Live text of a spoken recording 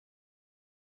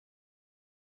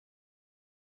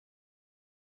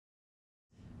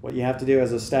What you have to do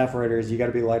as a staff writer is you got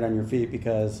to be light on your feet,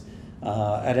 because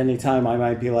at any time I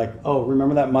might be like, oh,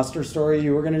 remember that muster story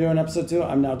you were going to do in episode 2?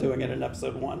 I'm now doing it in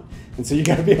episode 1. And so you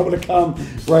got to be able to come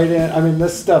right in. I mean,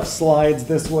 this stuff slides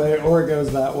this way or it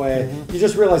goes that way. Mm-hmm. You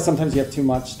just realize sometimes you have too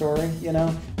much story, you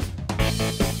know?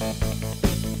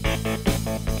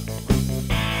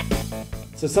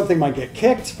 So something might get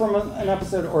kicked from an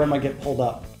episode, or it might get pulled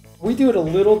up. We do it a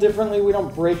little differently. We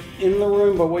don't break in the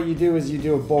room, but what you do is you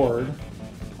do a board,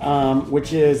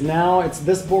 which is now it's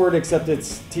this board, except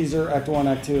it's teaser, act 1,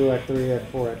 act 2, act 3, act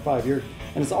 4, act 5. And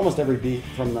it's almost every beat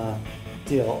from the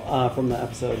deal, from the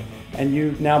episode. And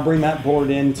you now bring that board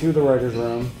into the writer's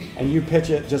room, and you pitch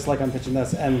it just like I'm pitching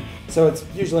this. And so it's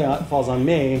usually it falls on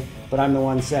me, but I'm the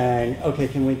one saying, okay,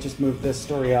 can we just move this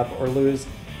story up or lose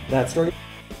that story?